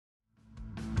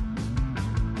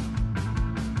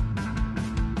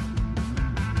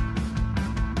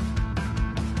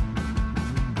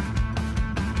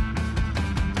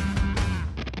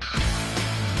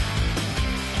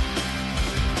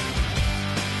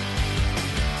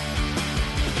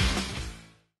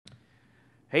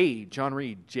Hey, John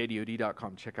Reed,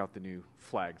 JDOD.com. Check out the new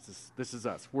flags. This is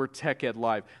us. We're Tech Ed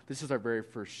Live. This is our very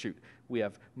first shoot. We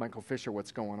have Michael Fischer.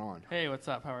 What's going on? Hey, what's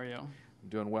up? How are you? I'm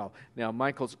doing well. Now,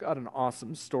 Michael's got an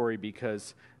awesome story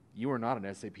because you are not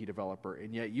an SAP developer,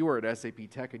 and yet you are at SAP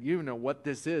Tech, and you don't know what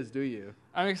this is, do you?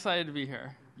 I'm excited to be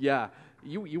here. Yeah.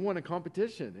 You won a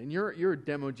competition, and you're a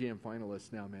Demo Jam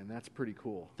finalist now, man. That's pretty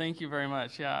cool. Thank you very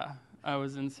much. Yeah, I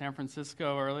was in San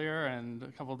Francisco earlier and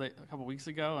a couple weeks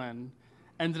ago, and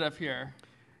ended up here.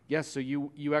 Yes, so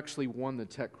you actually won the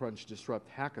TechCrunch Disrupt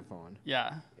Hackathon.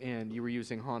 Yeah. And you were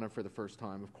using HANA for the first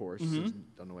time, of course. Mm-hmm. Since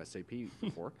don't know SAP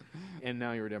before. And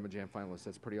now you're a Demo Jam finalist.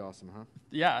 That's pretty awesome, huh?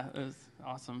 Yeah, it was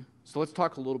awesome. So let's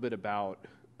talk a little bit about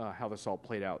how this all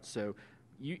played out. So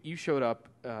you showed up,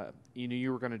 you knew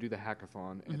you were going to do the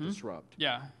hackathon at Disrupt.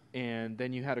 Yeah. And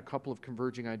then you had a couple of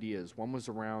converging ideas. One was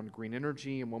around green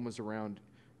energy and one was around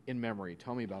in-memory.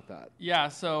 Tell me about that. Yeah,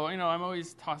 so I'm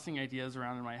always tossing ideas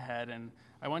around in my head, and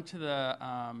I went to the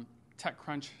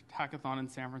TechCrunch hackathon in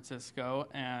San Francisco,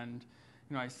 and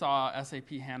I saw SAP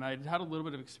HANA. I'd had a little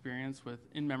bit of experience with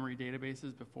in-memory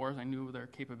databases before, so I knew their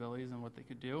capabilities and what they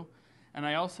could do. And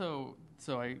I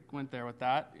went there with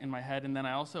that in my head, and then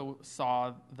I also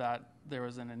saw that there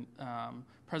was an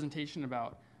presentation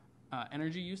about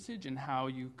energy usage and how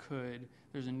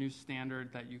there's a new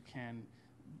standard that you can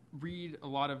read a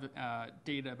lot of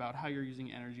data about how you're using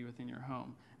energy within your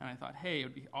home. And I thought, hey, it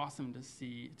would be awesome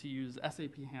to use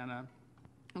SAP HANA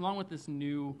along with this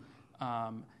new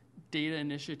data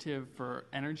initiative for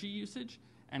energy usage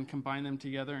and combine them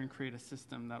together and create a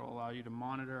system that will allow you to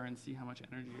monitor and see how much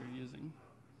energy you're using.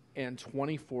 And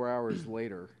 24 hours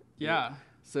later. Yeah.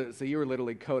 So you were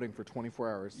literally coding for 24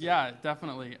 hours. Yeah,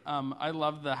 definitely. I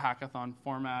love the hackathon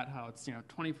format, how it's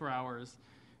 24 hours,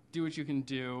 do what you can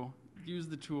do, use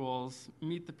the tools,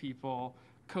 meet the people,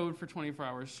 code for 24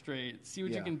 hours straight, see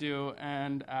what you can do,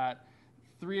 and at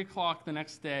 3 o'clock the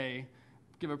next day,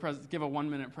 give a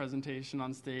 1-minute presentation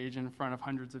on stage in front of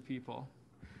hundreds of people.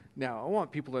 Now, I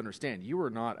want people to understand, you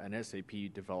are not an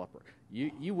SAP developer.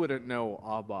 You wouldn't know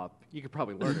ABAP. You could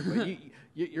probably learn it,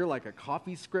 but you're like a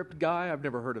CoffeeScript guy. I've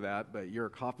never heard of that, but you're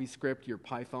a CoffeeScript, you're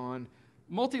Python.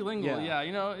 Multilingual,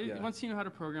 yeah. Once you know how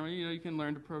to program, you can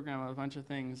learn to program a bunch of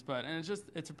things.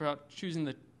 It's about choosing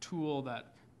the tool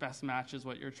that best matches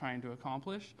what you're trying to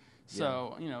accomplish.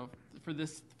 So, for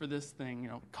this thing,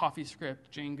 CoffeeScript,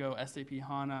 Django, SAP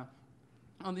HANA,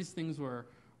 all these things were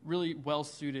really well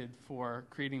suited for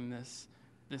creating this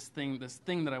thing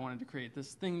that I wanted to create,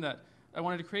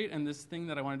 and this thing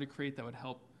that I wanted to create that would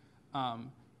help,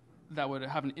 that would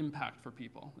have an impact for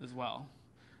people as well.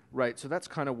 Right, so that's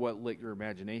kind of what lit your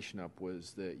imagination up,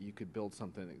 was that you could build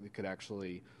something that could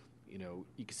actually, you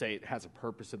could say it has a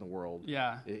purpose in the world.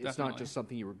 Yeah, it's definitely. not just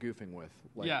something you were goofing with.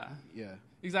 Yeah,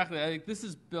 exactly. This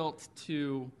is built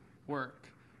to work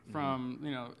from,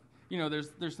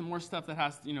 there's some more stuff that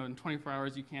has to, in 24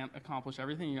 hours you can't accomplish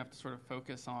everything. You have to sort of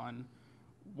focus on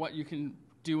what you can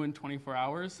do in 24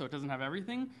 hours so it doesn't have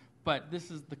everything. But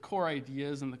this is the core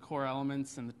ideas and the core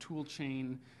elements and the tool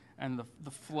chain and the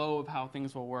flow of how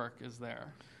things will work is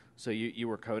there. So you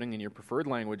were coding in your preferred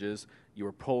languages, you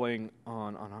were pulling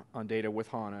on data with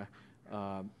HANA,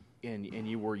 and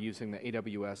you were using the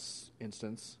AWS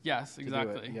instance. Yes,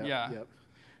 exactly. Yep.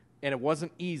 And it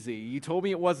wasn't easy. You told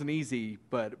me it wasn't easy,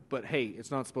 but hey,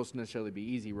 it's not supposed to necessarily be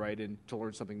easy, right? And to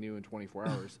learn something new in 24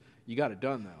 hours, you got it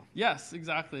done though. Yes,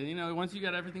 exactly. Once you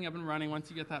get everything up and running, once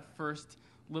you get that first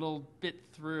little bit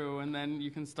through, and then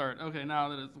you can start, okay, now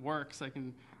that it works, I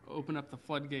can open up the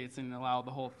floodgates and allow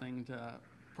the whole thing to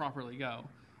properly go.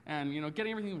 And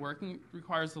getting everything working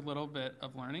requires a little bit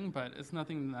of learning, but it's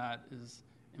nothing that is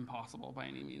impossible by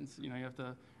any means. You have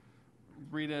to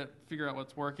read it, figure out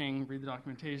what's working, read the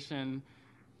documentation,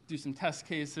 do some test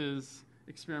cases,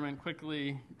 experiment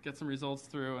quickly, get some results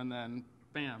through, and then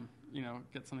bam,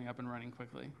 get something up and running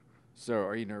quickly. So,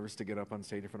 are you nervous to get up on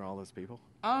stage in front of all those people?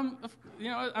 I'm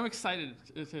excited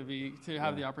to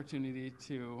have the opportunity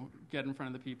to get in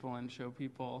front of the people and show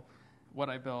people what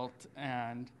I built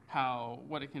and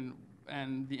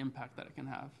and the impact that it can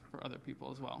have for other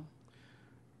people as well.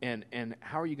 And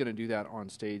how are you going to do that on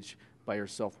stage by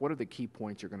yourself? What are the key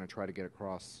points you're going to try to get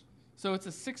across? So it's a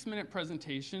 6-minute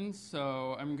presentation.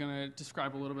 So I'm going to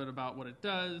describe a little bit about what it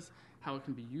does, how it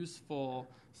can be useful,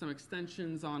 some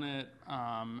extensions on it,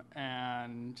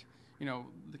 and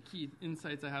the key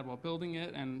insights I had while building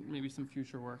it, and maybe some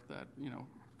future work that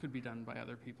could be done by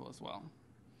other people as well.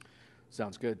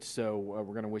 Sounds good. So we're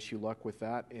going to wish you luck with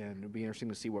that, and it'll be interesting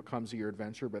to see what comes of your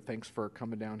adventure. But thanks for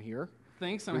coming down here.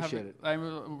 Thanks. Appreciate it.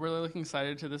 I'm really looking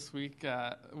excited to this week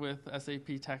with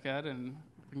SAP Tech Ed, and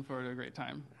looking forward to a great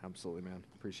time. Absolutely, man.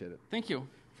 Appreciate it. Thank you.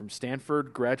 from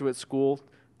Stanford Graduate School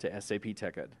to SAP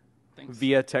TechEd Thanks.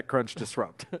 via TechCrunch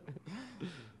Disrupt.